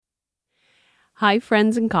Hi,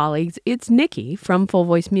 friends and colleagues. It's Nikki from Full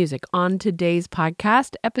Voice Music. On today's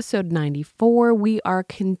podcast, episode 94, we are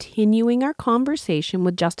continuing our conversation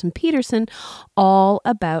with Justin Petersen all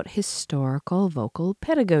about historical vocal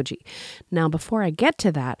pedagogy. Now, before I get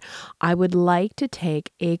to that, I would like to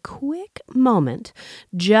take a quick moment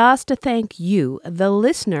just to thank you, the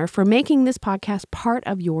listener, for making this podcast part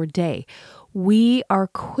of your day. We are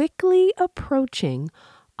quickly approaching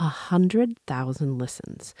 100,000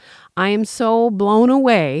 listens. I am so blown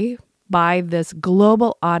away by this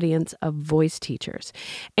global audience of voice teachers.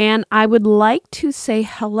 And I would like to say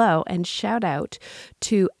hello and shout out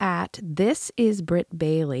to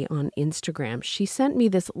 @thisisbrittbailey on Instagram. She sent me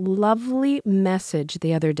this lovely message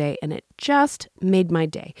the other day and it just made my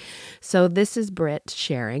day. So this is Britt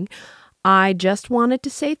sharing. I just wanted to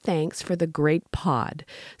say thanks for the great pod.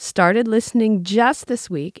 Started listening just this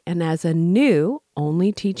week, and as a new,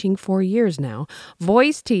 only teaching 4 years now,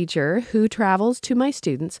 voice teacher who travels to my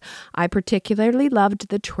students, I particularly loved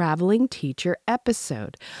the traveling teacher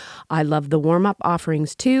episode. I love the warm-up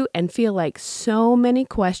offerings too, and feel like so many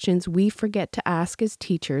questions we forget to ask as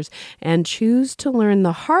teachers and choose to learn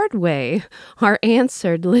the hard way are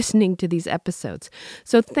answered listening to these episodes.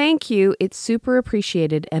 So thank you. It's super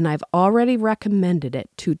appreciated, and I've already recommended it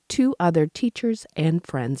to 2 other teachers and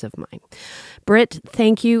friends of mine. Britt,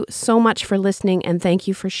 thank you so much for listening, and thank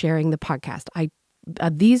you for sharing the podcast.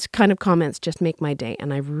 These kind of comments just make my day,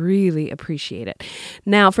 and I really appreciate it.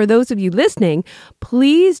 Now, for those of you listening,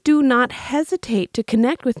 please do not hesitate to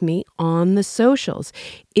connect with me on the socials.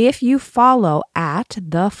 If you follow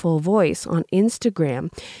 @TheFullVoice on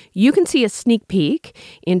Instagram, you can see a sneak peek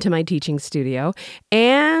into my teaching studio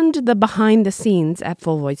and the behind the scenes at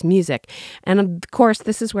Full Voice Music. And of course,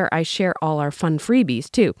 this is where I share all our fun freebies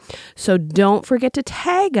too. So don't forget to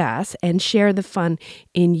tag us and share the fun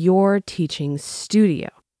in your teaching studio.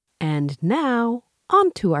 And now,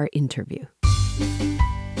 on to our interview.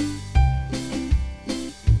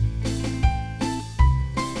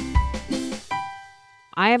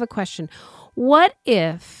 I have a question. What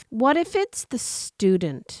if it's the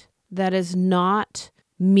student that is not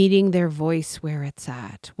meeting their voice where it's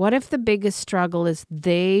at? What if the biggest struggle is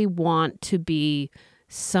they want to be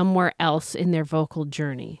somewhere else in their vocal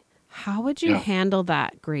journey? How would you handle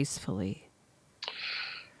that gracefully?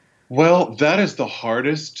 Well, that is the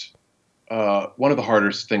hardest, one of the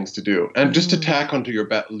hardest things to do. And just to tack onto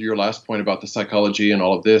your last point about the psychology and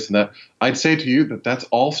all of this and that, I'd say to you that that's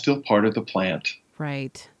all still part of the plant.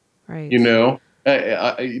 Right. You know,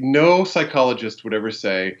 no psychologist would ever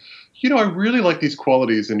say, I really like these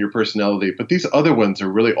qualities in your personality, but these other ones are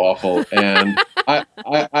really awful. And I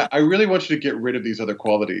really want you to get rid of these other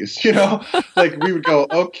qualities. Like we would go,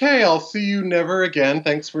 okay, I'll see you never again.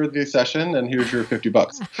 Thanks for the session. And here's your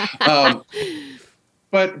 $50.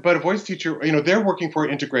 But a voice teacher, they're working for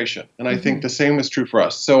integration. And I think the same is true for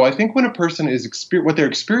us. So I think when a person is what they're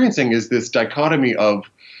experiencing is this dichotomy of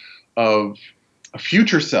a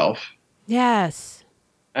future self. Yes.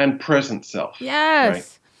 And present self. Yes. Right?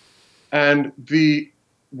 And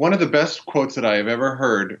one of the best quotes that I have ever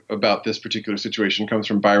heard about this particular situation comes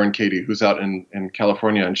from Byron Katie, who's out in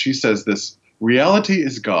California. And she says this: reality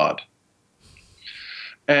is God.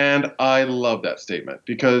 And I love that statement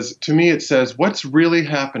because to me it says what's really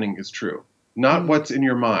happening is true. Not what's in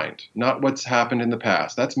your mind, not what's happened in the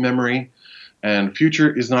past. That's memory, and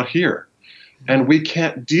future is not here. And we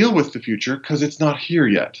can't deal with the future because it's not here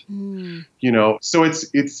yet. So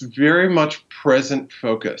it's very much present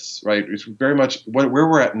focus, right? It's very much where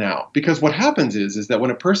we're at now. Because what happens is that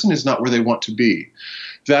when a person is not where they want to be,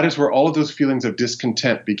 that is where all of those feelings of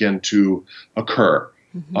discontent begin to occur.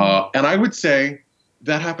 And I would say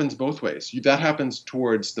that happens both ways. That happens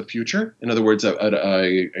towards the future. In other words,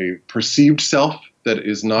 a perceived self that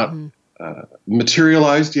is not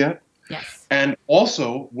materialized yet. Yes. And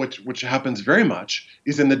also, which happens very much,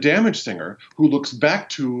 is in the damaged singer who looks back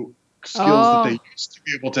to skills that they used to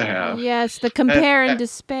be able to have. Yes, the compare and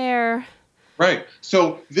despair. Right.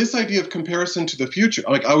 So this idea of comparison to the future,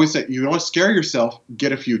 like I always say, you don't want to scare yourself,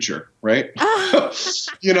 get a future, right? If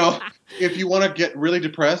you want to get really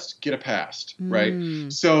depressed, get a past,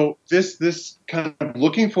 right? So this kind of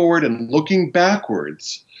looking forward and looking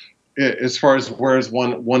backwards, as far as where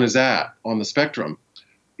one is at on the spectrum,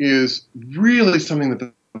 is really something that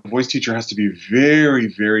the voice teacher has to be very,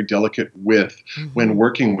 very delicate with when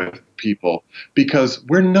working with people, because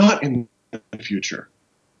we're not in the future.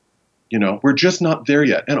 We're just not there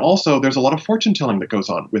yet. And also there's a lot of fortune telling that goes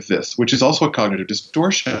on with this, which is also a cognitive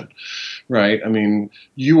distortion, right? I mean,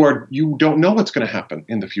 you don't know what's going to happen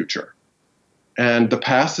in the future. And the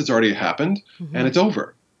past has already happened and it's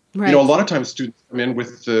over. A Right. lot of times students come in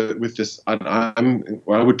with this, and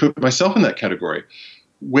I would put myself in that category.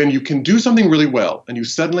 When you can do something really well and you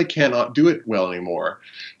suddenly cannot do it well anymore,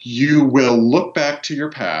 you will look back to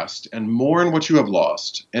your past and mourn what you have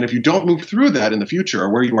lost. And if you don't move through that in the future or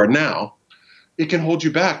where you are now, it can hold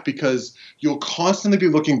you back because you'll constantly be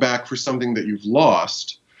looking back for something that you've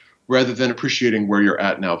lost rather than appreciating where you're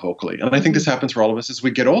at now vocally. And I think this happens for all of us as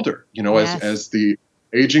we get older, Yes. as the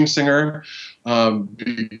aging singer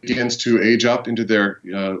begins to age up into their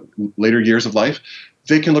later years of life,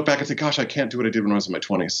 they can look back and say, gosh, I can't do what I did when I was in my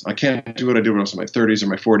 20s. I can't do what I did when I was in my 30s or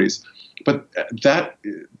my 40s. But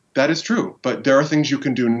that is true. But there are things you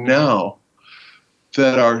can do now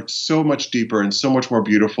that are so much deeper and so much more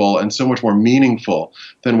beautiful and so much more meaningful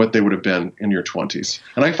than what they would have been in your 20s.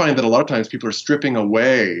 And I find that a lot of times people are stripping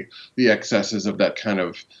away the excesses of that kind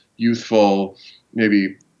of youthful,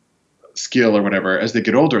 maybe skill or whatever as they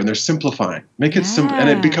get older, and they're simplifying. Make it simple, and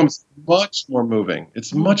it Yeah. becomes much more moving.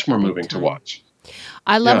 It's Oh, much more big moving to time. watch.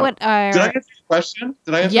 I love Yeah. what Did I our answer your question?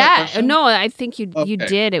 Did I answer that Yeah, question? no, I think you Okay.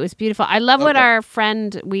 did. It was beautiful. I love what Okay. our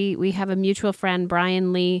friend we have a mutual friend,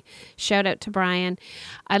 Brian Lee. Shout out to Brian.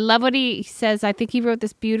 I love what he says. I think he wrote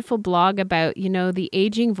this beautiful blog about, the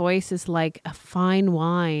aging voice is like a fine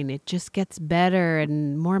wine. It just gets better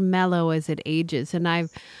and more mellow as it ages. And I've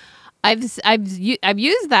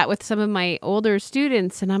used that with some of my older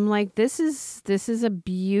students, and I'm like, this is a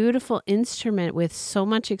beautiful instrument with so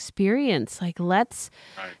much experience. Like, let's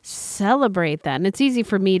Right. celebrate that. And it's easy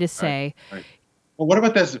for me to Right. say, Right. Well, what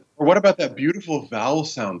about this? Or what about that beautiful vowel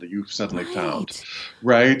sound that you've suddenly found?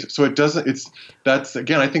 right, Right. So it doesn't. That's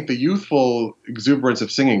again. I think the youthful exuberance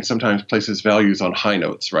of singing sometimes places values on high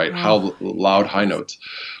notes. Right. oh How loud high yes, notes,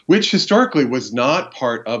 which historically was not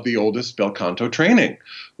part of the oldest bel canto training.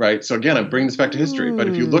 Right. So again, I'm bringing this back to history. But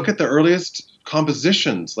if you look mm. at the earliest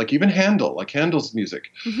compositions, like even Handel, like Handel's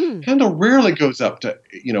music, Hmm. Handel rarely goes up to,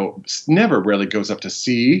 never rarely goes up to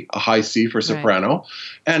C, a high C for Right. soprano,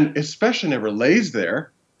 and especially never lays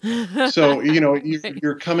there. So Right.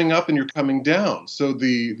 you're coming up and you're coming down. So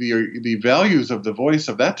the values of the voice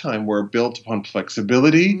of that time were built upon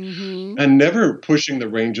flexibility Mm-hmm. and never pushing the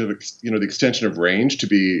range of the extension of range to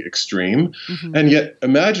be extreme. Mm-hmm. And yet,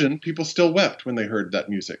 imagine people still wept when they heard that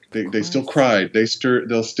music. Of They still course. cried.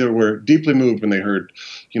 They'll still were deeply moved when they heard,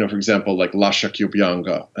 for example, like Lascia più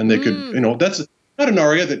bianca, and they could, Mm. that's not an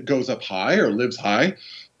aria that goes up high or lives high,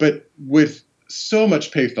 but with so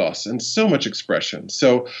much pathos and so much expression.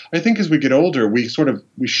 So I think as we get older, we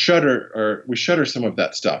shutter some of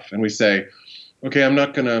that stuff, and we say, okay, I'm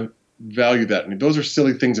not going to value that. I mean, those are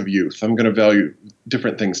silly things of youth. I'm going to value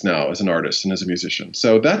different things now as an artist and as a musician.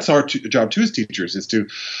 So that's our job too as teachers, is to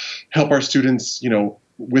help our students,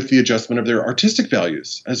 with the adjustment of their artistic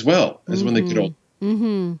values as well as when they get Mm-hmm. older.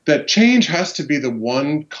 Mm-hmm. That change has to be the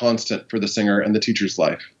one constant for the singer and the teacher's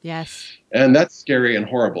life. Yes. And that's scary and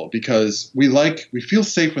horrible because we feel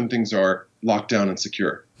safe when things are locked down and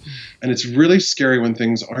secure. And it's really scary when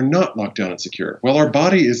things are not locked down and secure. Well, our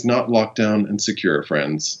body is not locked down and secure,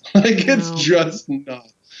 friends. Like, it's No. just not.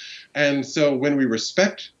 And so when we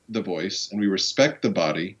respect the voice and we respect the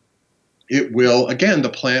body,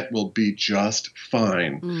 the plant will be just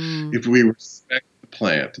fine. Mm. If we respect the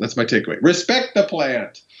plant, that's my takeaway. Respect the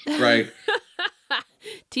plant, right?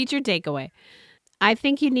 Teacher takeaway. I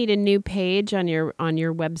think you need a new page on your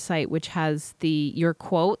website which has your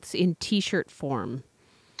quotes in t-shirt form.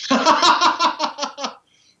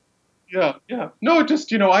 Yeah, yeah. No,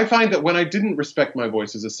 just, I find that when I didn't respect my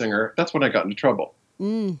voice as a singer, that's when I got into trouble.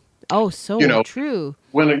 Mm. Oh, You so know, true.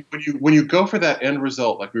 when you go for that end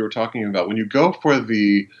result, like we were talking about, when you go for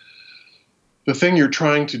the thing you're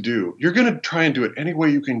trying to do, you're going to try and do it any way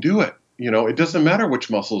you can do it. It doesn't Mm-hmm. matter which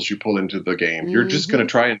muscles you pull into the game. You're just going Mm-hmm.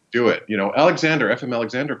 to try and do it. FM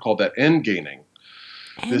Alexander called that end gaining.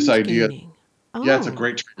 This End idea, gaining. yeah, it's a Oh.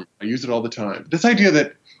 great term. I use it all the time. This idea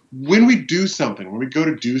that when we do something, when we go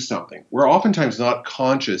to do something, we're oftentimes not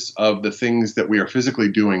conscious of the things that we are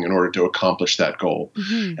physically doing in order to accomplish that goal.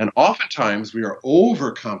 Mm-hmm. And oftentimes we are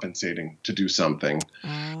overcompensating to do something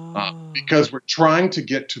Oh. because we're trying to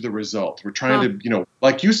get to the result. We're trying Huh. to,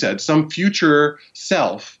 like you said, some future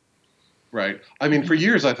self, right? I mean, for Mm-hmm.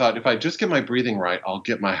 years I thought if I just get my breathing right, I'll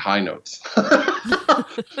get my high notes.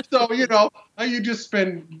 So, you just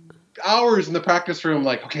spend hours in the practice room,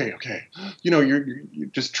 like, okay, okay. You're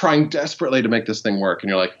just trying desperately to make this thing work. And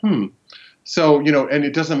you're like, hmm. So, and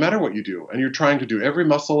it doesn't matter what you do. And you're trying to do every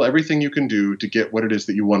muscle, everything you can do to get what it is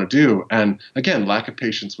that you want to do. And again, lack of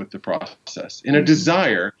patience with the process in a Mm-hmm.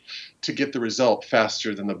 desire to get the result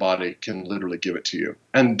faster than the body can literally give it to you.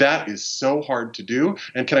 And that is so hard to do.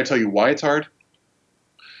 And can I tell you why it's hard?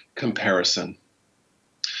 Comparison.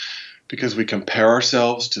 because we compare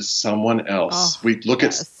ourselves to someone else. Oh, We look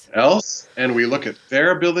at yes. someone else and we look at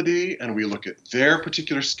their ability and we look at their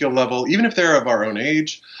particular skill level, even if they're of our own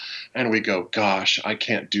age, and we go, gosh, I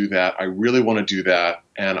can't do that. I really want to do that.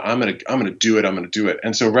 And I'm going to do it. I'm going to do it.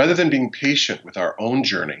 And so rather than being patient with our own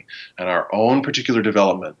journey and our own particular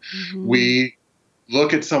development, Mm-hmm. we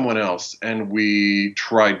look at someone else and we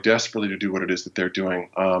try desperately to do what it is that they're doing.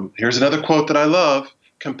 Here's another quote that I love.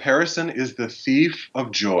 Comparison is the thief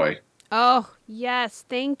of joy. Oh, yes.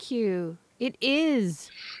 Thank you. It is.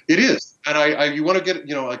 It is. And you want to get,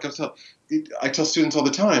 like I tell students all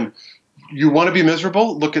the time, you want to be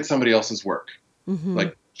miserable, look at somebody else's work. Mm-hmm.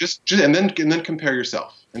 Like and then compare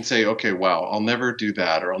yourself and say, okay, wow, I'll never do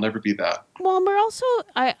that or I'll never be that. Well,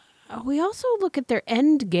 we also look at their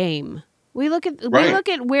end game. We look at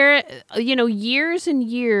Right. where years and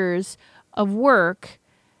years of work,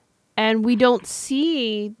 and we don't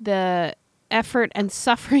see the effort and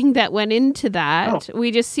suffering that went into that. Oh,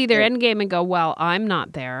 We just see their yeah. end game and go, "Well, I'm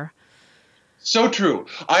not there." So true.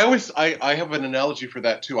 I have an analogy for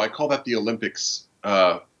that too. I call that the Olympics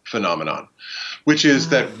phenomenon, which is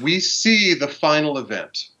that we see the final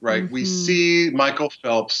event, right? We Mm-hmm. see Michael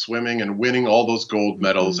Phelps swimming and winning all those gold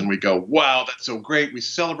medals, Mm-hmm. and we go, wow, that's so great. We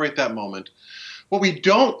celebrate that moment. What we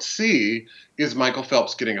don't see is Michael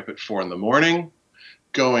Phelps getting up at 4 a.m,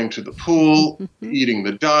 going to the pool, eating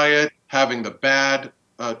the diet, having the bad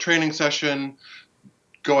training session,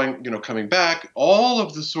 coming back, all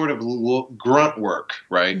of the sort of grunt work,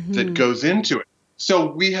 right, that Mm-hmm. goes into it.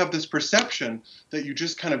 So we have this perception that you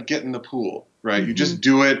just kind of get in the pool, right? You Mm-hmm. just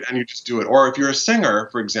do it and you just do it. Or if you're a singer,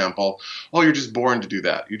 for example, oh, you're just born to do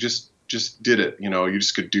that. You just did it, you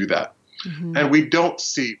just could do that. Mm-hmm. And we don't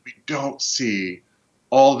see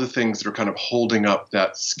all the things that are kind of holding up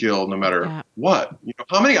that skill no matter Yeah. what.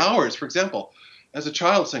 How many hours, for example, as a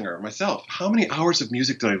child singer myself, how many hours of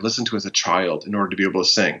music did I listen to as a child in order to be able to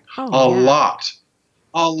sing? Oh, A yeah. lot.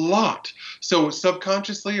 A lot. So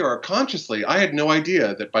subconsciously or consciously, I had no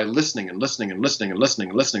idea that by listening and listening and listening and listening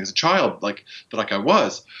and listening as a child, like I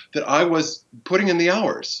was, that I was putting in the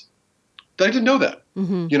hours. I didn't know that.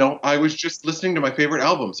 Mm-hmm. I was just listening to my favorite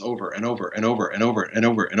albums over and over and over and over and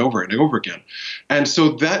over and over and over again. And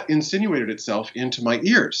so that insinuated itself into my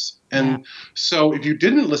ears. And so if you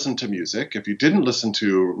didn't listen to music, if you didn't listen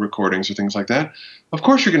to recordings or things like that, of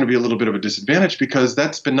course you're going to be a little bit of a disadvantage because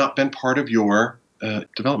that's not been part of your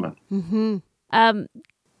development. Mm-hmm.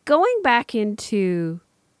 Going back into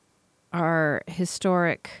our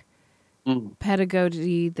historic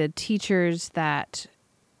pedagogy, the teachers that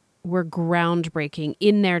were groundbreaking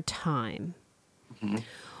in their time. Mm-hmm.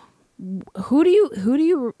 Who do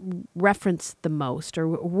you reference the most, or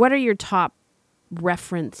what are your top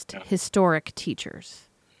referenced historic teachers?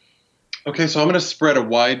 Okay, so I'm going to spread a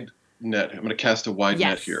wide net. I'm going to cast a wide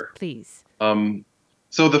net here. Please.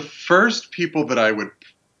 So the first people that I would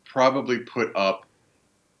probably put up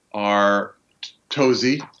are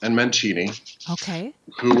Tosi and Mancini, Okay.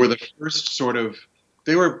 who were the first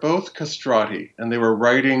they were both castrati, and they were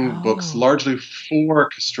writing books largely for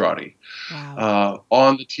castrati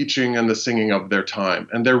on the teaching and the singing of their time.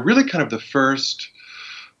 And they're really kind of the first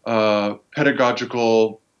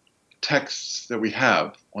pedagogical texts that we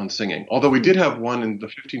have on singing. Although we did have one in the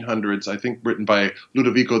 1500s, I think written by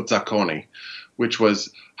Ludovico Zacconi, which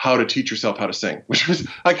was How to Teach Yourself How to Sing, which was,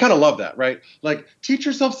 I kind of love that, right? Like, teach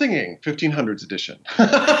yourself singing, 1500s edition.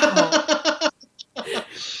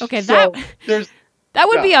 Okay, So that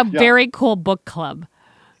would be a very cool book club.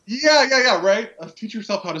 Yeah, right? Teach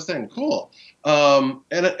yourself how to sing. Cool. And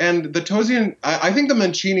the Tosian, I think the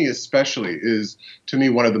Mancini especially is, to me,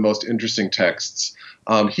 one of the most interesting texts.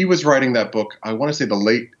 He was writing that book, I want to say the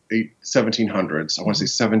late 1700s. I want to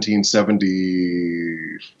say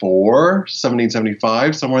 1774,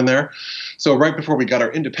 1775, somewhere in there. So right before we got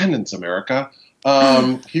our independence, America,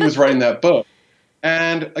 he was writing that book.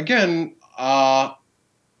 And again,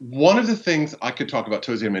 one of the things, I could talk about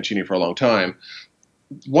Tosi and Mancini for a long time.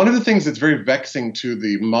 One of the things that's very vexing to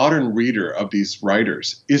the modern reader of these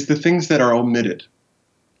writers is the things that are omitted,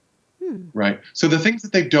 right? So the things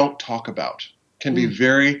that they don't talk about can be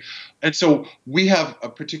and so we have a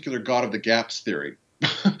particular God of the gaps theory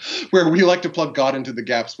where we like to plug God into the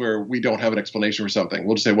gaps where we don't have an explanation for something.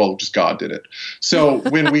 We'll just say, well, just God did it. So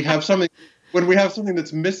when we have something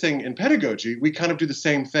that's missing in pedagogy, we kind of do the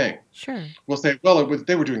same thing. Sure. We'll say, well,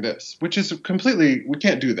 they were doing this, which is we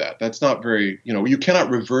can't do that. That's not very, you cannot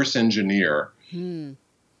reverse engineer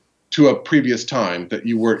to a previous time that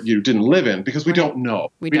you didn't live in because we don't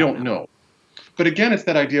know. We don't know. But again, it's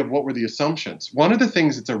that idea of what were the assumptions. One of the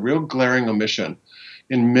things that's a real glaring omission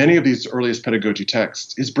in many of these earliest pedagogy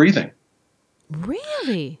texts is breathing.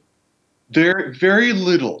 Really? There very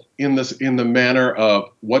little in this in the manner of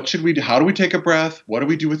what should we do? How do we take a breath? What do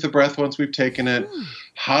we do with the breath once we've taken it? Hmm.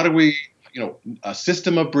 How do we, a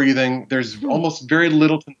system of breathing? There's Hmm. almost very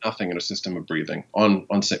little to nothing in a system of breathing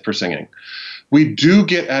for singing. We do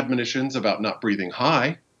get admonitions about not breathing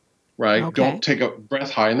high, right? Okay. Don't take a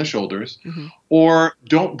breath high in the shoulders, Hmm. or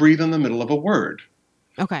don't breathe in the middle of a word.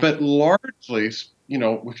 Okay. But largely,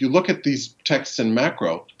 if you look at these texts in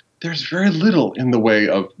macro, there's very little in the way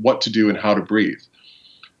of what to do and how to breathe.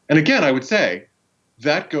 And again, I would say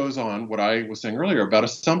that goes on what I was saying earlier about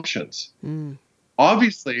assumptions. Mm.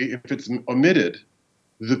 Obviously, if it's omitted,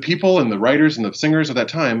 the people and the writers and the singers of that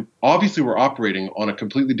time obviously were operating on a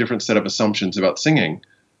completely different set of assumptions about singing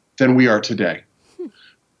than we are today,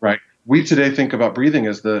 right? We today think about breathing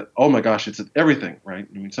as oh my gosh, it's everything, right?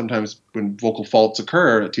 I mean, sometimes when vocal faults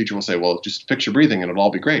occur, a teacher will say, well, just fix your breathing and it'll all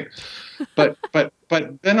be great. But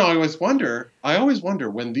then I always wonder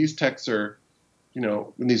when these texts are,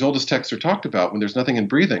 when these oldest texts are talked about, when there's nothing in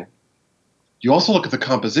breathing, you also look at the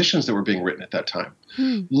compositions that were being written at that time.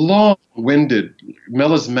 Hmm. Long-winded,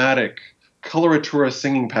 melismatic, coloratura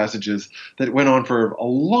singing passages that went on for a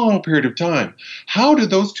long period of time. How do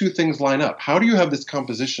those two things line up? How do you have this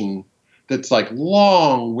composition that's like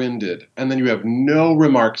long-winded, and then you have no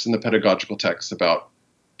remarks in the pedagogical text about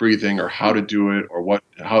breathing or how to do it or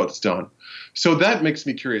how it's done? So that makes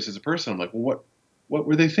me curious as a person. I'm like, well, what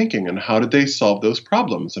were they thinking, and how did they solve those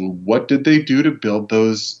problems, and what did they do to build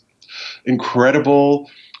those incredible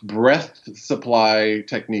breath supply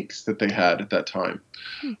techniques that they had at that time?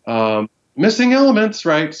 Missing elements,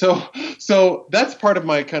 right? So that's part of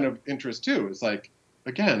my kind of interest too. Is like,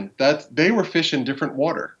 again, that they were fish in different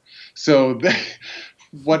water. So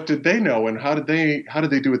what did they know, and how did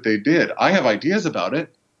they do what they did? I have ideas about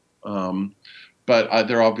it, but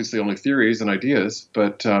they're obviously only theories and ideas.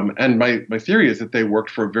 But and my theory is that they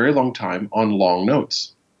worked for a very long time on long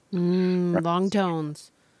notes. Right? Long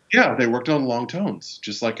tones. Yeah, they worked on long tones,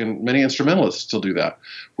 just like many instrumentalists still do that,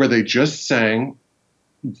 where they just sang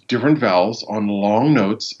different vowels on long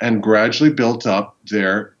notes and gradually built up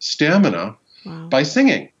their stamina by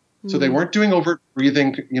singing. So they weren't doing overt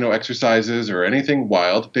breathing, exercises or anything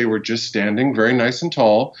wild. They were just standing very nice and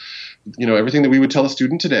tall, everything that we would tell a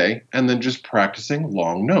student today, and then just practicing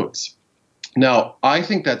long notes. Now, I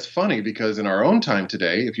think that's funny because in our own time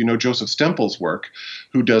today, if you know Joseph Stempel's work,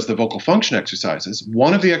 who does the vocal function exercises,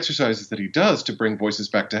 one of the exercises that he does to bring voices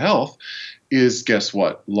back to health is, guess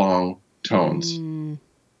what? Long tones.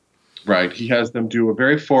 Right? He has them do a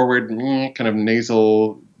very forward kind of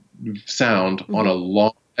nasal sound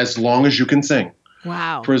on as long as you can sing.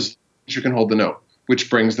 Wow. For as long as you can hold the note, which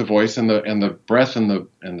brings the voice and the breath and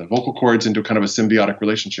the vocal cords into kind of a symbiotic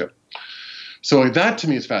relationship. So that to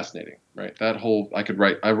me is fascinating, right?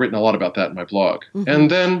 I've written a lot about that in my blog. And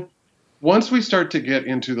then once we start to get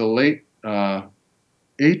into the late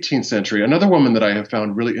 18th century, another woman that I have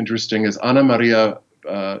found really interesting is Anna Maria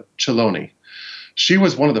Celloni. She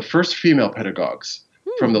was one of the first female pedagogues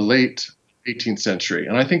from the late 18th century.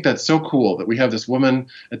 And I think that's so cool that we have this woman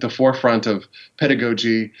at the forefront of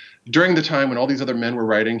pedagogy during the time when all these other men were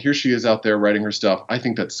writing. Here she is out there writing her stuff. I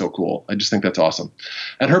think that's so cool. I just think that's awesome.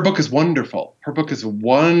 And her book is wonderful. Her book is a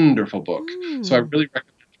wonderful book. So I really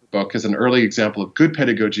recommend her book as an early example of good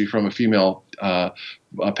pedagogy from a female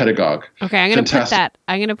pedagogue. Okay, I'm going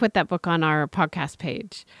to put that book on our podcast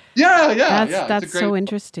page. Yeah. That's so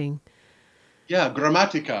interesting. Yeah,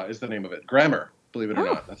 Grammatica is the name of it. Grammar, believe it or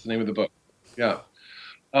not. That's the name of the book. Yeah.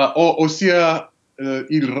 Ossia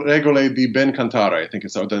il regole di ben cantare, I think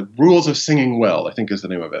it's the rules of singing well, I think is the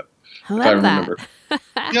name of it. I love that. Remember.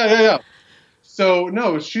 Yeah. So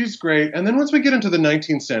no, she's great. And then once we get into the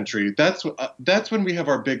 19th century, that's when we have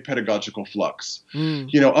our big pedagogical flux.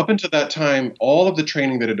 Up until that time, all of the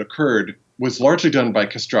training that had occurred was largely done by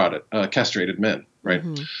castrated men, right?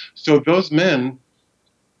 So those men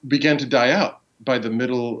began to die out by the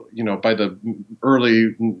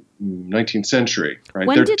early 19th century, right?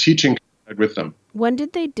 Their teaching with them. When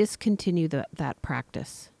did they discontinue that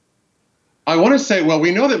practice? I want to say, well,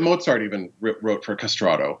 we know that Mozart even wrote for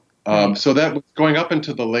castrato. So that was going up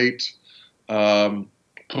into the late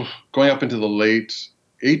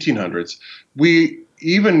 1800s. We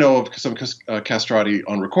even know of some castrati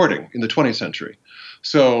on recording in the 20th century.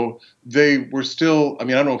 So they were still, I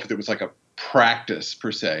don't know if it was like a practice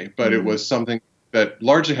per se, but it was something that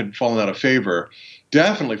largely had fallen out of favor,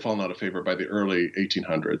 definitely fallen out of favor by the early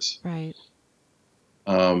 1800s. Right.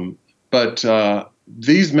 But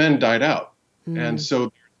these men died out. And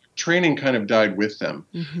so training kind of died with them.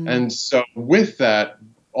 And so with that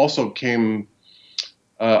also came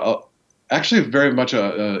actually very much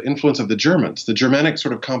a influence of the Germans. The Germanic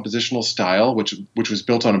sort of compositional style, which was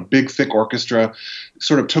built on a big, thick orchestra,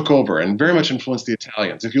 sort of took over and very much influenced the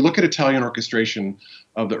Italians. If you look at Italian orchestration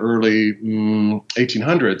of the early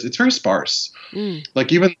 1800s, it's very sparse.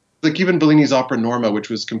 Like even Bellini's opera Norma, which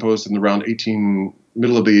was composed in around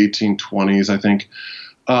middle of the 1820s, I think.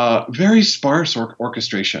 Very sparse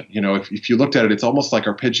orchestration. You know, if you looked at it, it's almost like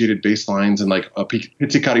arpeggiated bass lines and like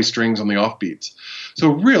pizzicati strings on the offbeats.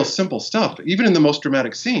 So real simple stuff. Even in the most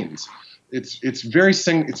dramatic scenes, it's very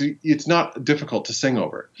it's not difficult to sing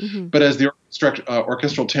over. But as the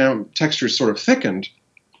orchestral textures sort of thickened,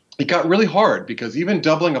 it got really hard because even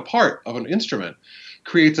doubling a part of an instrument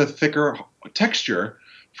creates a thicker texture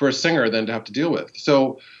for a singer than to have to deal with.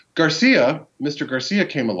 So Mr. Garcia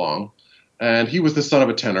came along. And he was the son of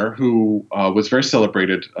a tenor who was very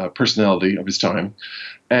celebrated personality of his time.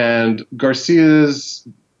 And Garcia's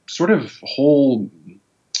sort of whole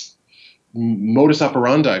modus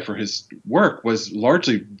operandi for his work was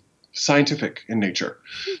largely scientific in nature.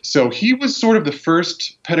 So he was sort of the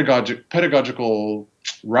first pedagogical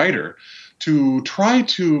writer to try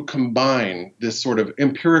to combine this sort of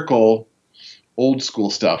empirical old school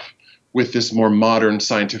stuff with this more modern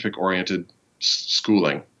scientific oriented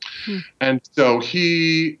schooling. And so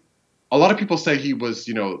a lot of people say he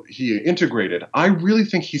integrated. I really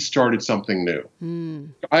think he started something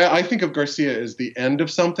new. I think of Garcia as the end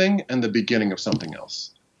of something and the beginning of something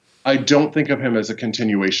else. I don't think of him as a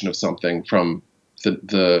continuation of something from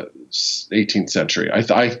the 18th century.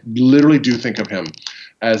 I literally do think of him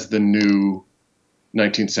as the new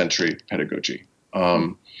 19th century pedagogy,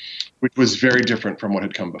 which was very different from what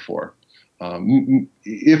had come before.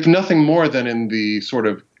 If nothing more than in the sort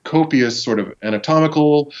of copious sort of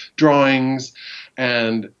anatomical drawings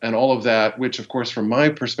and all of that, which of course from my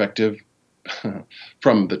perspective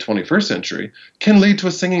from the 21st century can lead to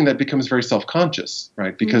a singing that becomes very self-conscious,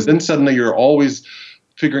 right? Because then suddenly you're always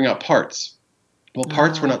figuring out parts. Well,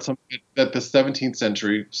 parts were not something that the 17th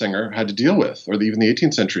century singer had to deal with, or even the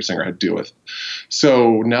 18th century singer had to deal with.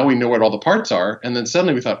 So now we know what all the parts are, and then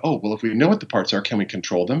suddenly we thought, oh, well, if we know what the parts are, can we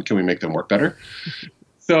control them? Can we make them work better?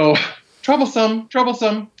 So troublesome.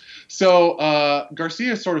 So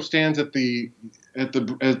Garcia sort of stands at the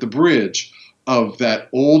bridge of that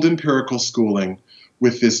old empirical schooling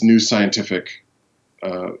with this new scientific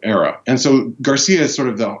era. And so Garcia is sort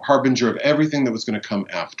of the harbinger of everything that was going to come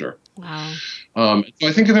after. Wow. So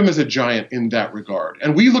I think of him as a giant in that regard.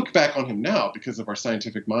 And we look back on him now because of our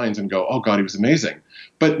scientific minds and go, oh, God, he was amazing.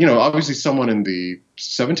 But, obviously someone in the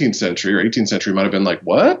 17th century or 18th century might have been like,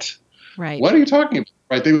 what? Right. What are you talking about?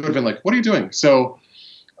 Right? They would have been like, what are you doing? So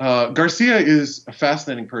Garcia is a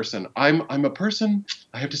fascinating person. I'm a person,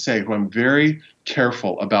 I have to say, who I'm very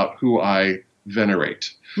careful about who I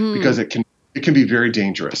venerate because it can be very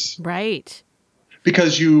dangerous. Right.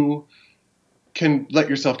 Because you can let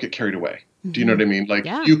yourself get carried away. Do you know what I mean? Like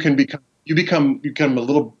you become a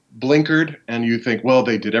little blinkered and you think, well,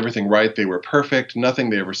 they did everything right. They were perfect. Nothing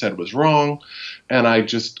they ever said was wrong. And I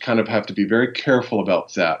just kind of have to be very careful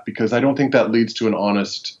about that because I don't think that leads to an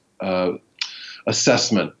honest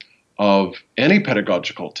assessment of any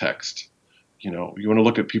pedagogical text. You want to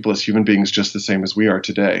look at people as human beings just the same as we are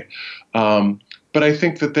today. But I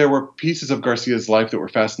think that there were pieces of Garcia's life that were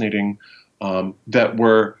fascinating,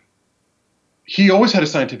 he always had a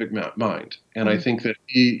scientific mind. And I think that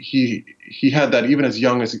he had that even as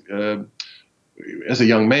young as a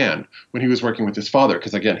young man when he was working with his father,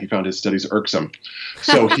 because again, he found his studies irksome.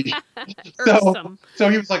 So he, so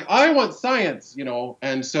he was like, I want science,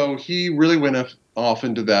 and so he really went off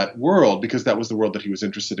into that world because that was the world that he was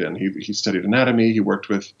interested in. He studied anatomy. He worked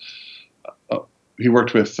with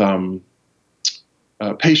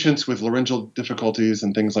patients with laryngeal difficulties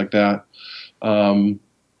and things like that.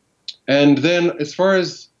 And then as far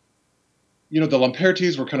as, the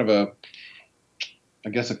Lampertis were kind of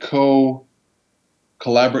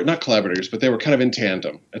not collaborators, but they were kind of in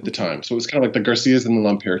tandem at the time. So it was kind of like the Garcias and the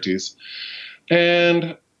Lampertis.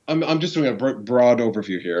 And I'm just doing a broad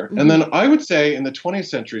overview here. And then I would say in the 20th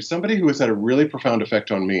century, somebody who has had a really profound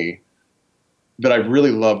effect on me that I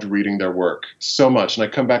really loved reading their work so much, and I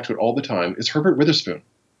come back to it all the time, is Herbert Witherspoon.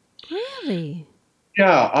 Really?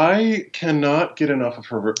 Yeah, I cannot get enough of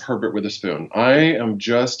Herbert Witherspoon. I am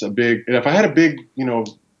just if I had a big,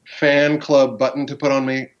 fan club button to put on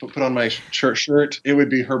my shirt, it would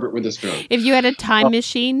be Herbert Witherspoon. If you had a time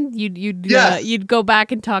machine, you'd go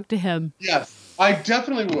back and talk to him. Yes, I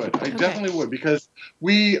definitely would. Definitely would because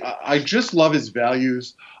I just love his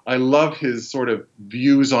values. I love his sort of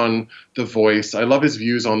views on the voice. I love his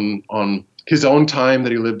views on his own time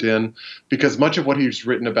that he lived in, because much of what he's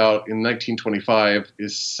written about in 1925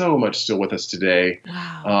 is so much still with us today.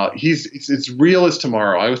 Wow. It's real as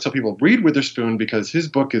tomorrow. I always tell people, read Witherspoon, because his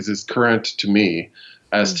book is as current to me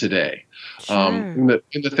as today. Sure. In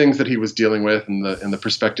the things that he was dealing with, and the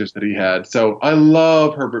perspectives that he had. So I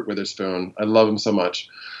love Herbert Witherspoon. I love him so much.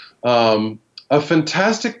 A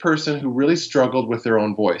fantastic person who really struggled with their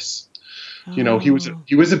own voice. You know, he was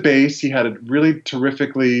a bass. He had a really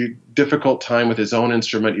terrifically difficult time with his own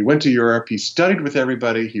instrument. He went to Europe. He studied with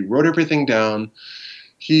everybody. He wrote everything down.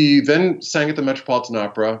 He then sang at the Metropolitan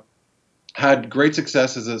Opera, had great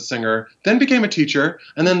success as a singer, then became a teacher,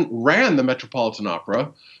 and then ran the Metropolitan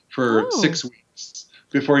Opera for 6 weeks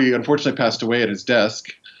before he unfortunately passed away at his desk.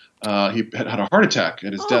 He had a heart attack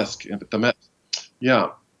at his desk at the Met. Yeah.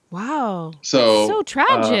 Wow. So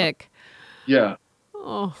tragic. Yeah.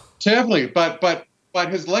 Oh. Definitely, but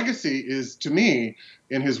his legacy is, to me,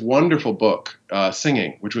 in his wonderful book,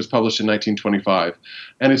 Singing, which was published in 1925.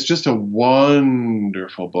 And it's just a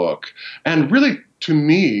wonderful book. And really, to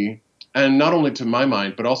me, and not only to my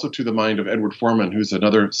mind, but also to the mind of Edward Foreman, who's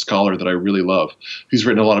another scholar that I really love. He's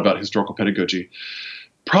written a lot about historical pedagogy.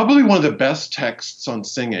 Probably one of the best texts on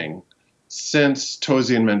singing since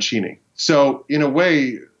Tosi and Mancini. So, in a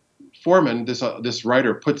way, Foreman, this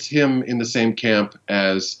writer, puts him in the same camp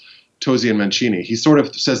as Tosi and Mancini. He sort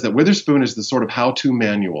of says that Witherspoon is the sort of how-to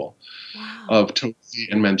manual of Tosi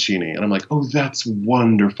and Mancini. And I'm like, oh, that's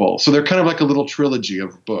wonderful. So they're kind of like a little trilogy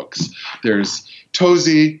of books. There's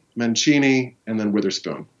Tosi, Mancini, and then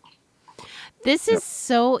Witherspoon. This is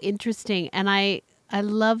so interesting. And I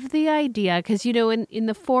love the idea because, you know, in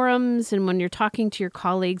the forums and when you're talking to your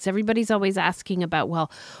colleagues, everybody's always asking about,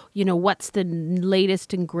 well, you know, what's the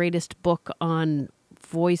latest and greatest book on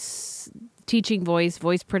teaching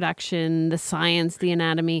voice production, the science, the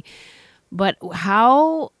anatomy, but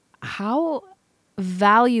how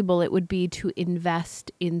valuable it would be to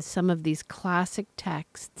invest in some of these classic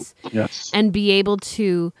texts and be able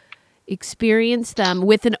to experience them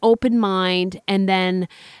with an open mind and then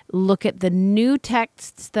look at the new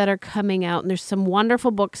texts that are coming out. And there's some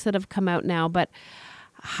wonderful books that have come out now, but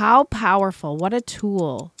how powerful, what a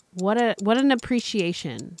tool, what an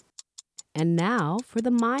appreciation. And now for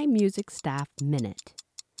the My Music Staff Minute.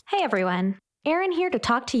 Hey everyone, Erin here to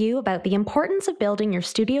talk to you about the importance of building your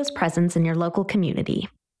studio's presence in your local community.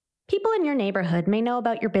 People in your neighborhood may know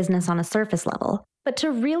about your business on a surface level, but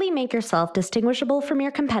to really make yourself distinguishable from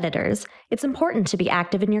your competitors, it's important to be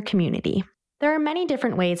active in your community. There are many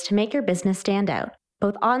different ways to make your business stand out,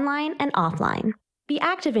 both online and offline. Be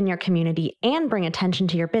active in your community and bring attention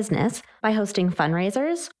to your business by hosting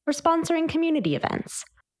fundraisers or sponsoring community events.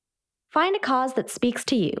 Find a cause that speaks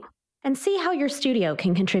to you and see how your studio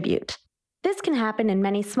can contribute. This can happen in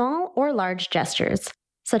many small or large gestures,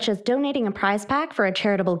 such as donating a prize pack for a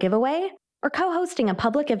charitable giveaway or co-hosting a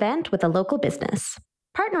public event with a local business.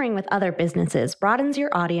 Partnering with other businesses broadens your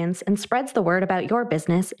audience and spreads the word about your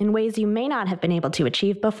business in ways you may not have been able to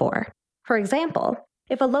achieve before. For example,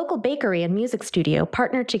 if a local bakery and music studio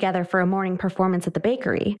partnered together for a morning performance at the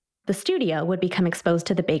bakery, the studio would become exposed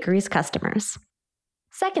to the bakery's customers.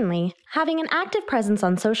 Secondly, having an active presence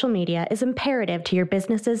on social media is imperative to your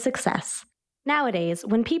business's success. Nowadays,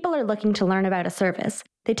 when people are looking to learn about a service,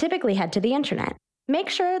 they typically head to the internet. Make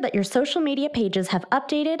sure that your social media pages have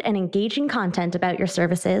updated and engaging content about your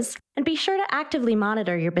services, and be sure to actively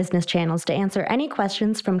monitor your business channels to answer any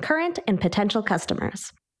questions from current and potential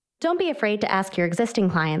customers. Don't be afraid to ask your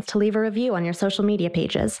existing clients to leave a review on your social media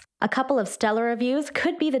pages. A couple of stellar reviews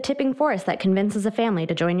could be the tipping force that convinces a family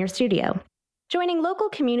to join your studio. Joining local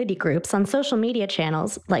community groups on social media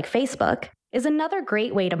channels like Facebook is another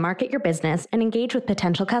great way to market your business and engage with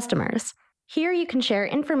potential customers. Here you can share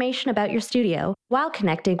information about your studio while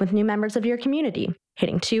connecting with new members of your community,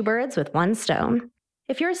 hitting two birds with one stone.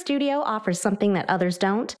 If your studio offers something that others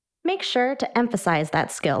don't, make sure to emphasize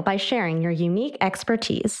that skill by sharing your unique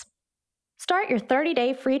expertise. Start your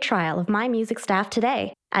 30-day free trial of My Music Staff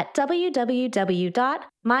today at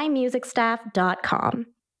www.mymusicstaff.com.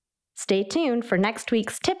 Stay tuned for next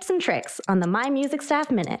week's tips and tricks on the My Music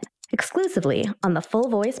Staff Minute, exclusively on the Full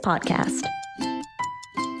Voice podcast.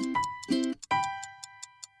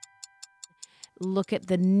 Look at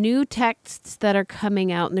the new texts that are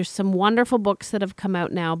coming out, and there's some wonderful books that have come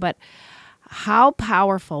out now, but how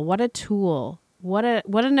powerful, what a tool, what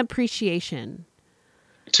an appreciation.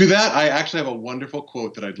 To that, I actually have a wonderful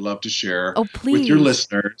quote that I'd love to share with your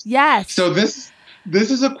listeners. Yes. So this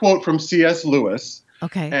is a quote from C.S. Lewis.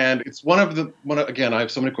 Okay. And it's again, I have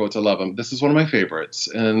so many quotes, I love them. This is one of my favorites,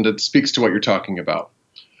 and it speaks to what you're talking about.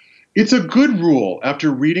 It's a good rule after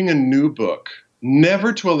reading a new book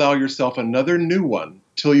never to allow yourself another new one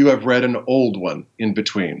till you have read an old one in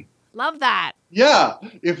between. Love that. Yeah,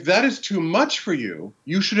 if that is too much for you,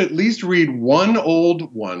 you should at least read one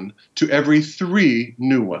old one to every 3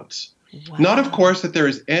 new ones. Wow. Not, of course, that there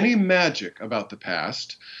is any magic about the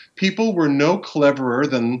past. People were no cleverer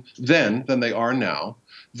than they are now.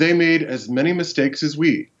 They made as many mistakes as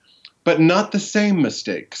we, but not the same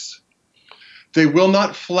mistakes. They will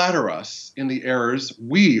not flatter us in the errors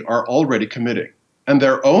we are already committing, and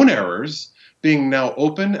their own errors, being now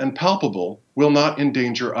open and palpable, will not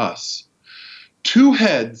endanger us. 2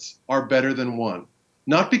 heads are better than 1,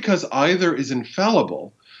 not because either is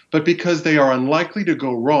infallible, but because they are unlikely to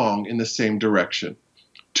go wrong in the same direction.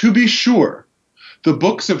 To be sure, the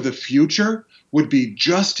books of the future would be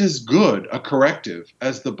just as good a corrective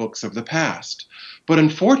as the books of the past, but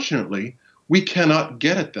unfortunately, we cannot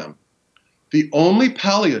get at them. The only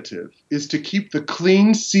palliative is to keep the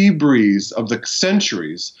clean sea breeze of the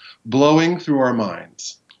centuries blowing through our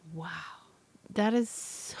minds. Wow. That is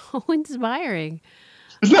so inspiring.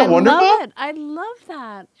 Isn't that wonderful? Love it. I love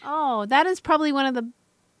that. Oh, that is probably one of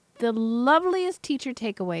the loveliest teacher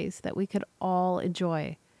takeaways that we could all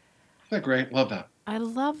enjoy. Isn't that great? Love that. I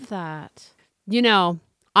love that. You know,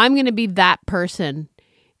 I'm going to be that person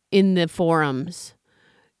in the forums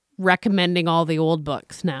recommending all the old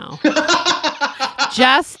books now.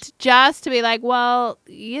 just to be like, well,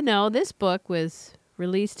 you know, this book was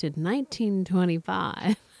released in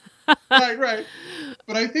 1925. Right.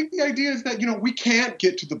 But I think the idea is that, you know, we can't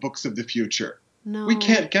get to the books of the future. No. We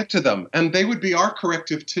can't get to them, and they would be our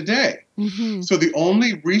corrective today. Mm-hmm. So the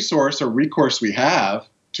only resource or recourse we have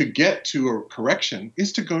to get to a correction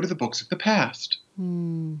is to go to the books of the past.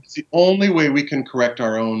 It's the only way we can correct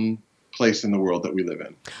our own place in the world that we live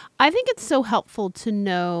in. I think it's so helpful to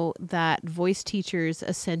know that voice teachers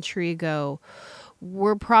a century ago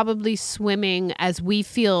were probably swimming as we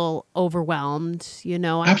feel overwhelmed, you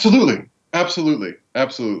know. Absolutely.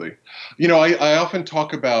 You know, I often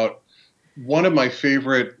talk about one of my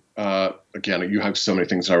favorite, again, you have so many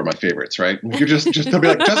things that are my favorites, right? You're just they'll be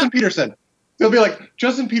like, Justin Petersen. They'll be like,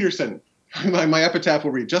 Justin Petersen. My epitaph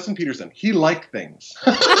will read, Justin Petersen. He liked things.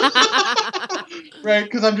 Right?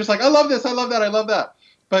 Because I'm just like, I love this. I love that. I love that.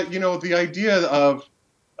 But, you know, the idea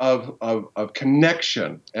of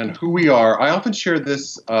connection and who we are. I often share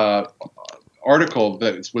this article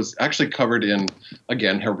that was actually covered in,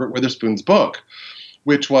 again, Herbert Witherspoon's book,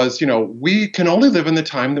 which was, you know, we can only live in the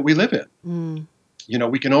time that we live in. You know,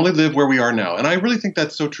 we can only live where we are now. And I really think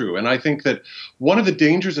that's so true. And I think that one of the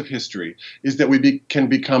dangers of history is that we can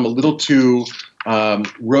become a little too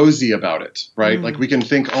rosy about it, right? Like we can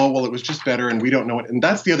think, oh, well, it was just better and we don't know it. And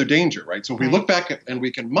that's the other danger, right? So if we look back and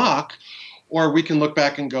we can mock, or we can look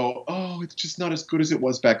back and go, oh, it's just not as good as it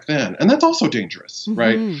was back then. And that's also dangerous,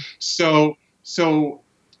 right? So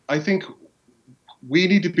I think we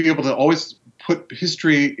need to be able to always put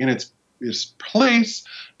history in its place,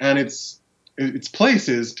 and its place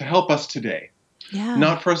is to help us today. Yeah.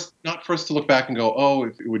 Not for us to look back and go, oh,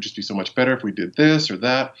 it would just be so much better if we did this or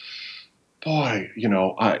that. Boy, you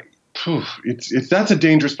know, that's a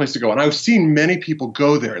dangerous place to go. And I've seen many people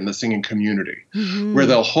go there in the singing community where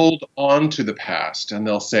they'll hold on to the past and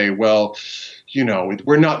they'll say, well, you know,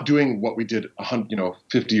 we're not doing what we did,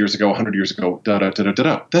 50 years ago, 100 years ago,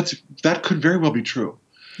 that could very well be true.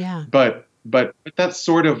 Yeah. But that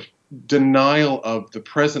sort of denial of the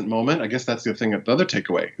present moment, I guess that's the thing, the other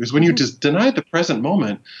takeaway, is when you just deny the present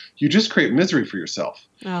moment, you just create misery for yourself.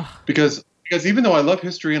 Because even though I love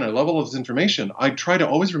history and I love all of this information, I try to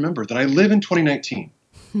always remember that I live in 2019.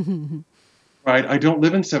 Right? I don't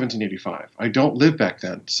live in 1785. I don't live back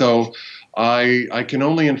then. So I can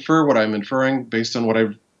only infer what I'm inferring based on what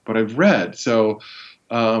I've read. So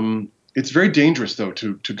it's very dangerous, though,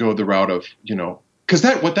 to go the route of, you know, because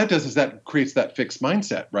what that does is that creates that fixed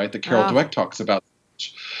mindset, right? That Carol Dweck talks about,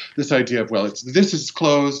 this idea of, well, this is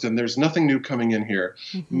closed and there's nothing new coming in here.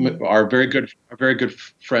 Our very good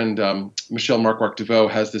friend Michelle Marquardt DeVoe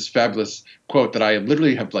has this fabulous quote that I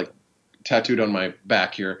literally have like tattooed on my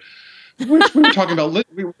back here. Which we were talking about.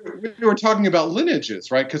 We were talking about lineages,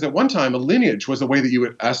 right? Because at one time, a lineage was a way that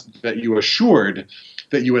you assured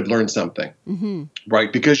that you had learned something,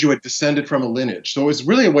 right? Because you had descended from a lineage. So it was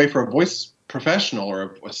really a way for a voice professional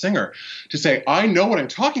or a singer to say, I know what I'm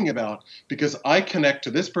talking about because I connect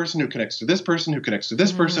to this person who connects to this person who connects to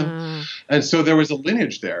this person. And so there was a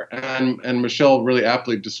lineage there. And Michelle really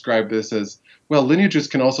aptly described this as, well, lineages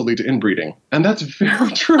can also lead to inbreeding. And that's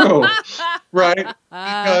very true, right?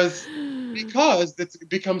 Because it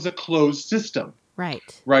becomes a closed system.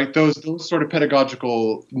 Right. right? Those sort of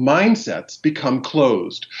pedagogical mindsets become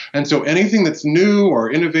closed. And so anything that's new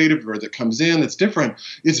or innovative or that comes in that's different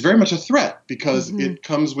is very much a threat because it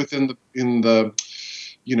comes within the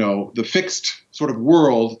the fixed sort of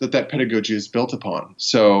world that pedagogy is built upon.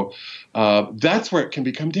 So that's where it can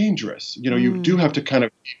become dangerous. You do have to kind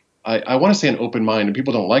of, I want to say an open mind, and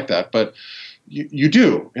people don't like that, but you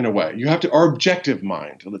do, in a way. You have to, our objective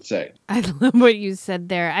mind, let's say. I love what you said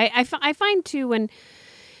there. I find too, when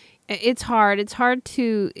it's hard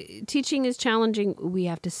to, teaching is challenging. We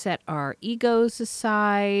have to set our egos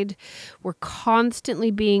aside. We're constantly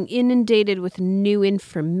being inundated with new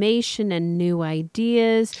information and new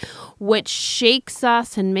ideas, which shakes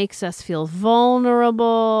us and makes us feel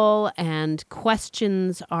vulnerable and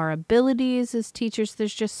questions our abilities as teachers.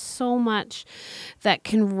 There's just so much that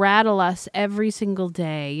can rattle us every single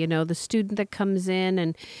day. The student that comes in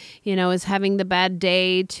and, is having the bad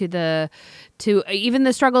day, to even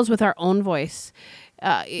the struggles with our own voice.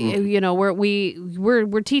 We're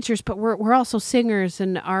teachers, but we're also singers,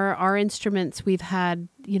 and our instruments, we've had,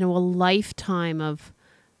 a lifetime of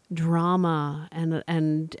drama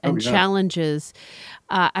and challenges.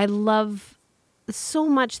 I love so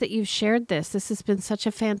much that you've shared this. This has been such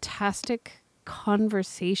a fantastic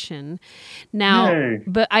conversation. Now, Yay.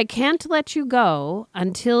 but I can't let you go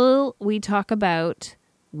until we talk about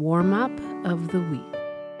warm-up of the week.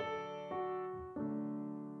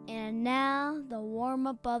 And now, the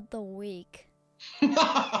warm-up of the week. Bum,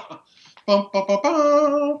 bum, bum,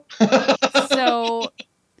 bum. So,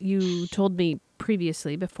 you told me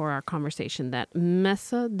previously, before our conversation, that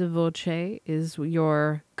Messa di Voce is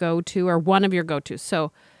your go-to, or one of your go-tos.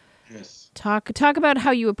 So, Yes. talk about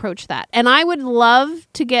how you approach that. And I would love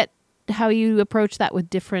to get how you approach that with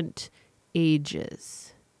different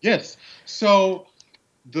ages. Yes. So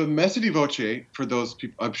the Messa di Voce, for those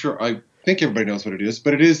people, I think everybody knows what it is,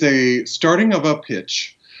 but it is a starting of a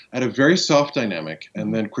pitch at a very soft dynamic,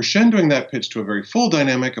 and then crescendoing that pitch to a very full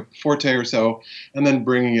dynamic, a forte or so, and then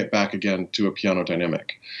bringing it back again to a piano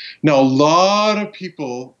dynamic. Now, a lot of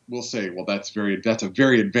people will say, well, that's a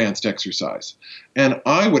very advanced exercise. And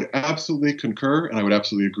I would absolutely concur, and I would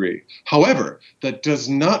absolutely agree. However, that does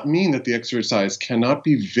not mean that the exercise cannot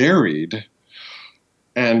be varied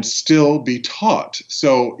and still be taught.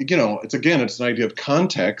 So, it's an idea of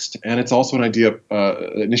context, and it's also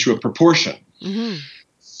an issue of proportion. Mm-hmm.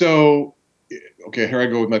 So, okay, here I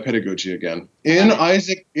go with my pedagogy again. In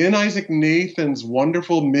Isaac Nathan's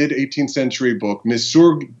wonderful mid-18th century book,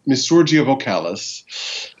 Missurgia Vocalis,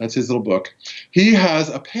 that's his little book, he has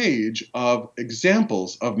a page of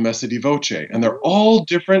examples of Messa di Voce, and they're all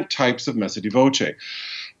different types of Messa di Voce.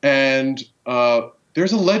 And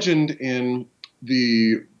there's a legend in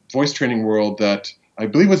the voice training world that I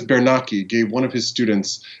believe was Bernacchi gave one of his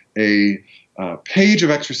students a page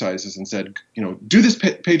of exercises and said, do this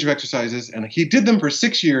page of exercises. And he did them for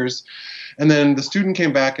 6 years. And then the student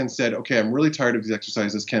came back and said, okay, I'm really tired of these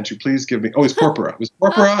exercises. Can't you please give me, it was Porpora. It was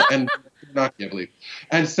Porpora and Bernacchi, I believe.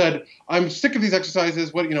 And said, I'm sick of these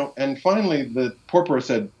exercises. And finally the Porpora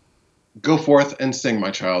said, go forth and sing,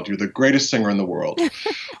 my child. You're the greatest singer in the world.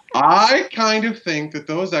 I kind of think that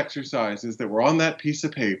those exercises that were on that piece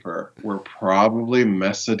of paper were probably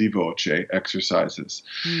Messa di Voce exercises.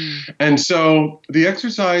 And so the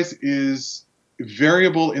exercise is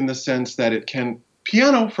variable in the sense that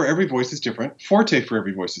piano for every voice is different, forte for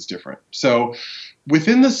every voice is different. So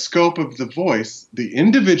within the scope of the voice, the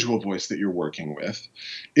individual voice that you're working with,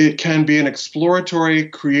 it can be an exploratory,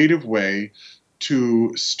 creative way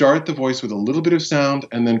to start the voice with a little bit of sound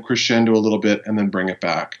and then crescendo a little bit and then bring it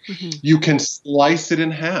back. Mm-hmm. You can slice it in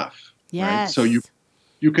half. Yes. Right? So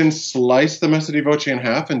you can slice the Messa di Voce in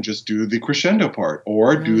half and just do the crescendo part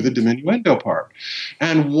or do the diminuendo part.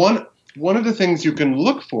 And one of the things you can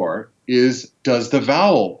look for is, does the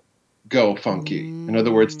vowel go funky? In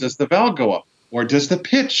other words, does the vowel go up? Or does the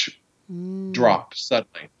pitch drop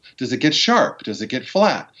suddenly? Does it get sharp? Does it get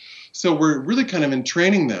flat? So we're really kind of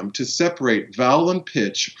entraining them to separate vowel and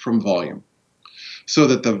pitch from volume so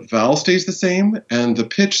that the vowel stays the same and the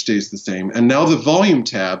pitch stays the same. And now the volume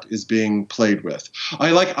tab is being played with.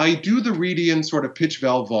 I do the Reedian sort of pitch,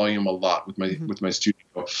 vowel, volume a lot with my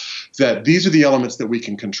studio, that these are the elements that we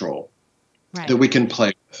can control, that we can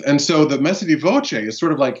play with. And so the Messa di Voce is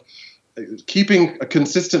sort of like keeping a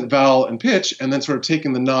consistent vowel and pitch and then sort of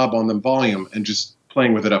taking the knob on the volume and just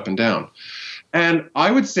playing with it up and down. And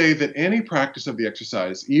I would say that any practice of the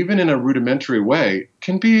exercise, even in a rudimentary way,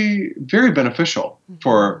 can be very beneficial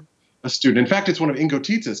for a student. In fact, it's one of Ingo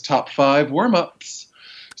Tietze's top 5 warm-ups.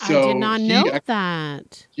 I did So not know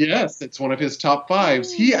that. yes, it's one of his top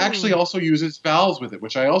fives. He actually also uses vowels with it,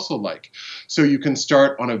 which I also like. So you can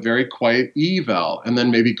start on a very quiet E vowel and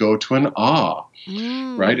then maybe go to an ah,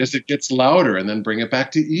 right, as it gets louder, and then bring it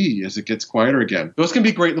back to E as it gets quieter again. Those can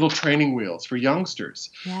be great little training wheels for youngsters.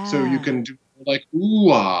 Yeah. So you can do like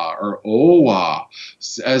ooh-ah or oh-ah.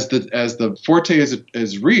 As the forte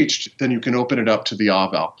is reached, then you can open it up to the ah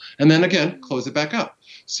vowel. And then again, close it back up.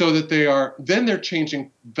 So that they're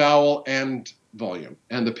changing vowel and volume,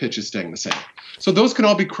 and the pitch is staying the same. So those can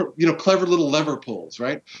all be clever little lever pulls,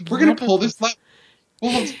 right? We're going to pull this lever.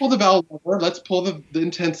 Well, let's pull the vowel lever, let's pull the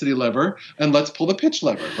intensity lever, and let's pull the pitch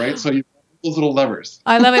lever, right? So you have those little levers.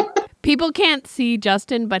 I love it. People can't see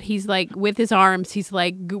Justin, but he's like, with his arms, he's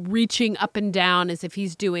like reaching up and down as if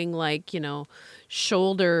he's doing like,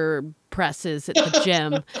 shoulder presses at the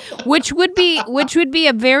gym, which would be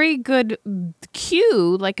a very good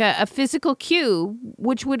cue, like a physical cue,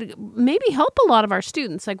 which would maybe help a lot of our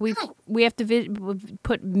students. Like we have to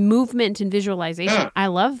put movement and visualization. Yeah. I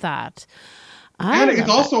love that. And it's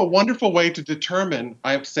also a wonderful way to determine,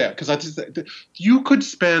 I have to say, because you could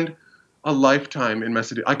spend a lifetime in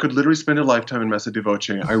Messa. I could literally spend a lifetime in Messa di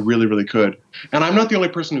Voce. I really, really could. And I'm not the only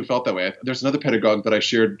person who felt that way. There's another pedagogue that I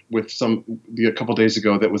shared with a couple days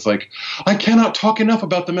ago that was like, I cannot talk enough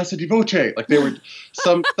about the Messa di Voce. Like they were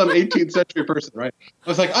some 18th century person, right? I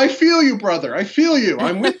was like, I feel you, brother. I feel you.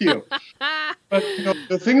 I'm with you. But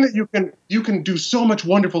the thing that you can do so much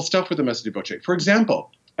wonderful stuff with the Messa di Voce. For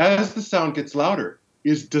example, as the sound gets louder,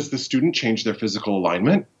 does the student change their physical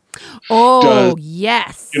alignment? Oh,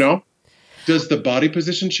 yes. Does the body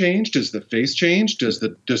position change? Does the face change? Does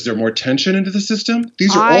there more tension into the system?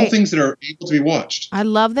 These are all things that are able to be watched. I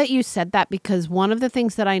love that you said that, because one of the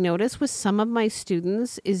things that I noticed with some of my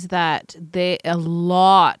students is that a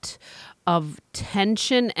lot of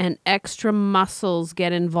tension and extra muscles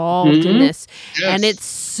get involved in this. Yes. And it's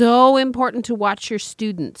so important to watch your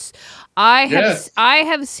students. I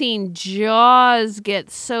have seen jaws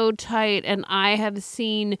get so tight, and I have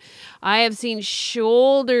seen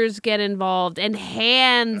shoulders get involved and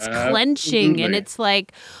hands clenching, and it's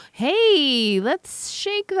like, hey, let's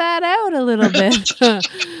shake that out a little bit.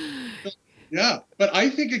 Yeah, but I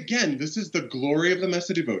think, again, this is the glory of the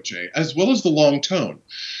Messa di Voce, as well as the long tone,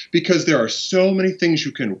 because there are so many things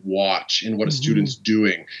you can watch in what a student's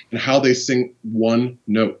doing and how they sing one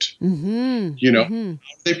note. How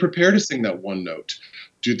they prepare to sing that one note.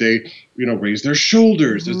 Do they, raise their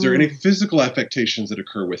shoulders? Is there any physical affectations that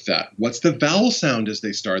occur with that? What's the vowel sound as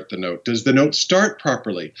they start the note? Does the note start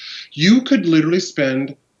properly? You could literally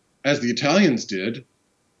spend, as the Italians did,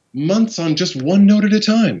 months on just one note at a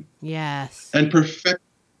time. Yes. And perfect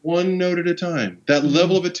one note at a time. That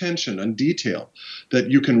level of attention and detail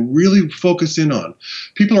that you can really focus in on.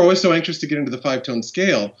 People are always so anxious to get into the 5-tone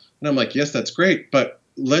scale. And I'm like, yes, that's great. But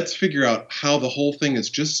let's figure out how the whole thing is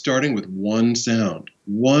just starting with one sound,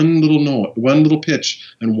 one little note, one little pitch,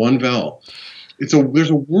 and one vowel. There's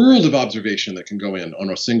a world of observation that can go in on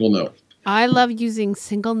a single note. I love using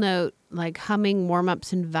single note, like humming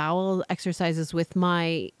warm-ups and vowel exercises with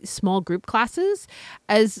my small group classes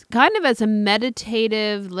as a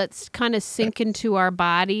meditative, let's kind of sink into our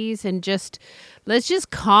bodies and let's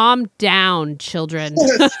just calm down, children.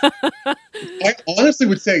 I honestly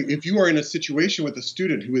would say, if you are in a situation with a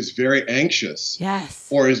student who is very anxious, yes,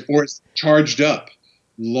 or is charged up,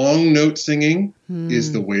 long note singing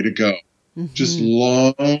is the way to go. Just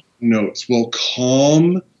long notes will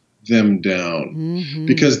calm them down,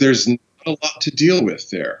 because there's not a lot to deal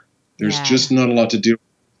with there. There's just not a lot to do.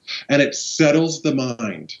 And it settles the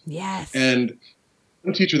mind. Yes. And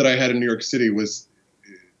one teacher that I had in New York City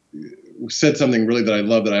said something really that I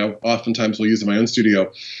love, that I oftentimes will use in my own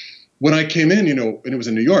studio. When I came in, and it was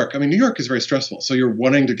in New York. I mean, New York is very stressful. So you're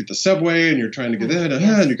wanting to get the subway, and you're trying to get that,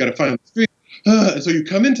 and you got to find the street. And so you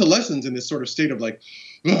come into lessons in this sort of state of like,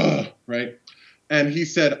 right? And he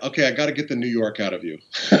said, okay, I got to get the New York out of you.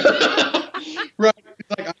 Right. It's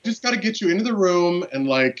like, I just got to get you into the room and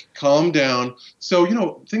like calm down.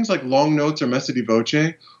 So, things like long notes or Messa di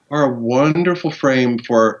Voce are a wonderful frame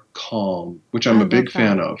for calm, which I'm a big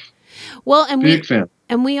fan of. Well, and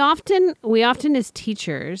we often as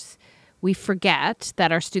teachers, we forget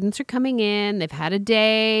that our students are coming in, they've had a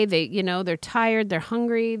day, they're tired, they're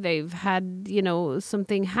hungry, they've had,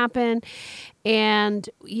 something happen. And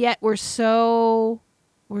yet we're so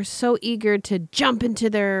eager to jump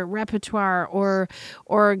into their repertoire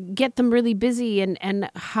or get them really busy,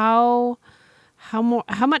 and how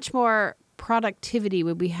much more productivity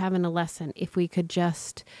would we have in a lesson if we could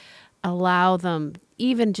just allow them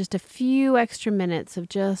even just a few extra minutes of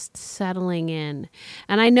just settling in.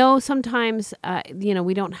 And I know sometimes,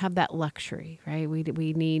 we don't have that luxury, right? We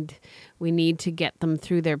need to get them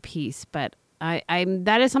through their piece, but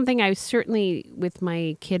that is something I certainly with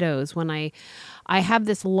my kiddos when I have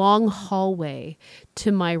this long hallway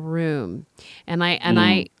to my room, and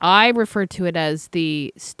I refer to it as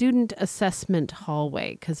the student assessment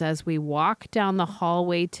hallway, because as we walk down the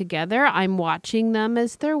hallway together, I'm watching them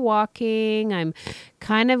as they're walking. I'm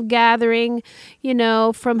kind of gathering,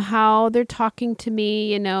 from how they're talking to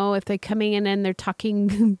me, if they're coming in and they're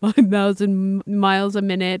talking 5,000 miles a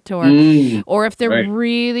minute, or if they're right.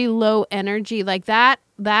 really low energy like that,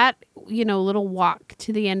 little walk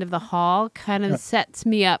to the end of the hall kind of sets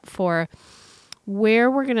me up for where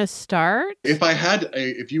we're going to start. If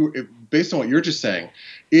based on what you're just saying,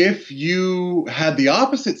 if you had the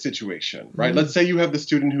opposite situation, right? Let's say you have the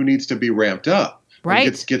student who needs to be ramped up.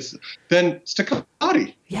 Right. Gets then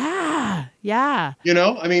staccati. Yeah.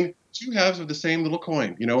 I mean, two halves of the same little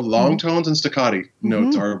coin. Long tones and staccati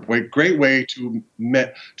notes are a great way to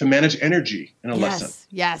manage energy in a lesson.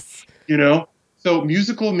 Yes. So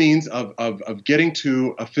musical means of getting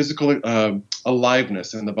to a physical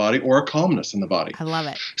aliveness in the body or a calmness in the body. I love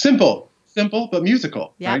it. Simple, but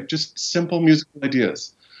musical, right? Just simple musical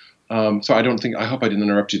ideas. So I hope I didn't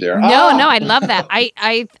interrupt you there. No, I love that.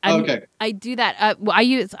 Okay. I do that.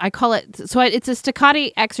 I call it, so it's a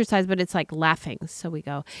staccati exercise, but it's like laughing. So we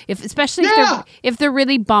go, especially if they're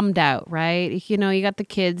really bummed out, right? You got the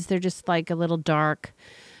kids, they're just like a little dark.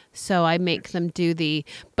 So I make them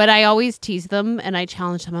but I always tease them and I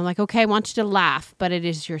challenge them. I'm like, okay, I want you to laugh, but it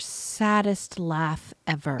is your saddest laugh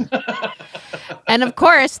ever. And of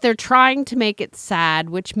course, they're trying to make it sad,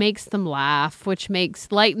 which makes them laugh, which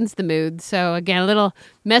lightens the mood. So again, a little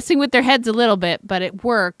messing with their heads a little bit, but it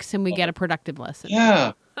works and we get a productive lesson.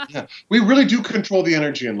 Yeah. We really do control the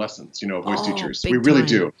energy in lessons, voice teachers. We really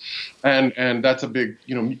do. And that's a big,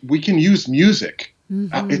 we can use music. We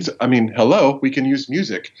can use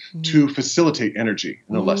music to facilitate energy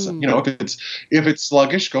in a lesson. If it's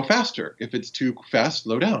sluggish, go faster. If it's too fast,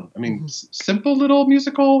 slow down. Simple little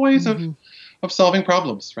musical ways of solving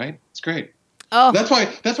problems, right? It's great. Oh, that's why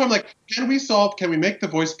I'm like, can we make the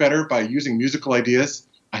voice better by using musical ideas?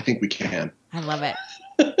 I think we can. I love it.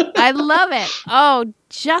 I love it. Oh,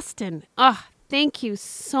 Justin. Oh, thank you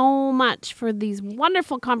so much for these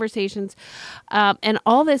wonderful conversations and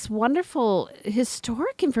all this wonderful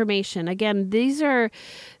historic information. Again, these are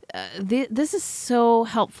this is so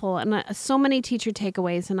helpful and so many teacher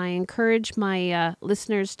takeaways. And I encourage my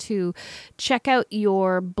listeners to check out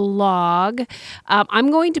your blog. I'm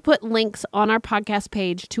going to put links on our podcast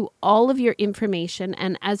page to all of your information.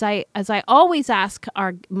 And as I always ask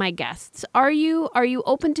my guests, are you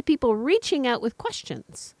open to people reaching out with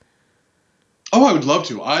questions? Oh, I would love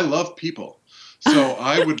to. I love people. So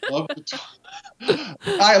I would love to talk.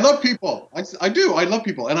 I love people. I do. I love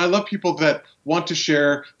people. And I love people that want to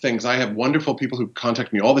share things. I have wonderful people who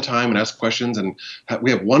contact me all the time and ask questions. And we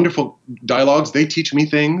have wonderful dialogues. They teach me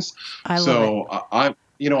things.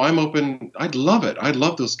 I'm open. I'd love it. I'd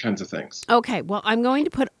love those kinds of things. Okay. Well, I'm going to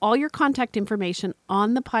put all your contact information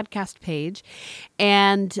on the podcast page.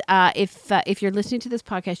 And if you're listening to this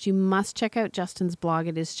podcast, you must check out Justin's blog.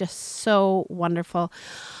 It is just so wonderful.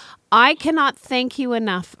 I cannot thank you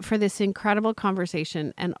enough for this incredible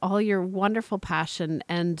conversation and all your wonderful passion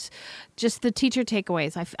and just the teacher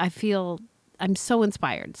takeaways. I feel I'm so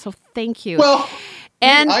inspired. So thank you. Well,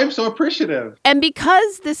 and I'm so appreciative. And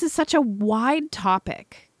because this is such a wide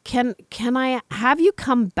topic, can I have you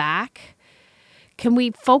come back? Can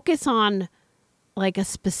we focus on like a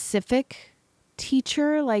specific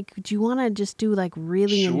teacher? Like, do you want to just do like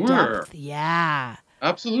really in depth? Yeah.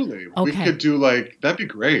 Absolutely. Okay. We could do that'd be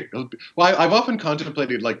great. I've often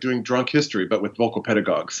contemplated doing drunk history, but with vocal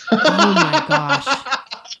pedagogues. Oh my gosh.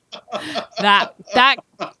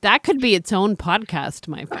 That could be its own podcast,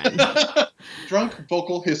 my friend. Drunk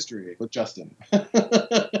vocal history with Justin.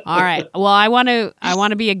 All right. Well, I want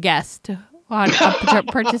to be a guest, a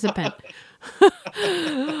participant.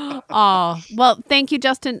 Oh, well, thank you,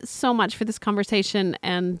 Justin, so much for this conversation.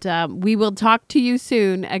 And we will talk to you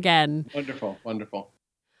soon again. Wonderful.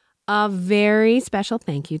 A very special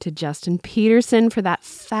thank you to Justin Petersen for that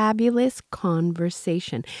fabulous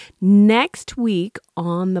conversation. Next week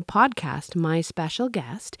on the podcast, my special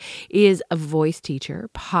guest is a voice teacher,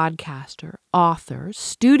 podcaster, author,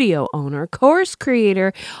 studio owner, course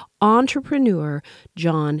creator, entrepreneur,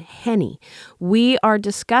 John Henney. We are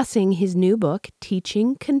discussing his new book,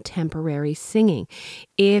 Teaching Contemporary Singing.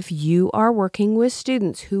 If you are working with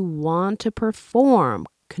students who want to perform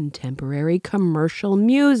contemporary commercial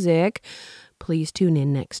music, please tune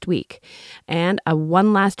in next week. And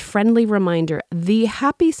one last friendly reminder, the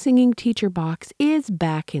Happy Singing Teacher Box is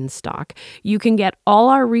back in stock. You can get all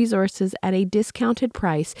our resources at a discounted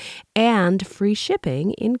price and free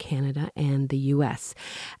shipping in Canada and the US.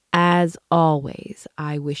 As always,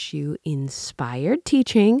 I wish you inspired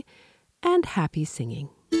teaching and happy singing.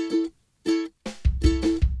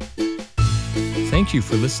 Thank you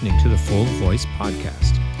for listening to the Full Voice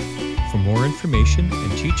Podcast. For more information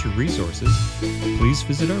and teacher resources, please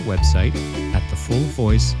visit our website at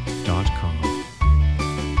thefullvoice.com.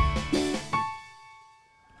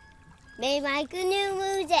 May my canoe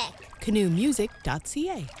music.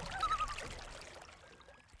 canoemusic.ca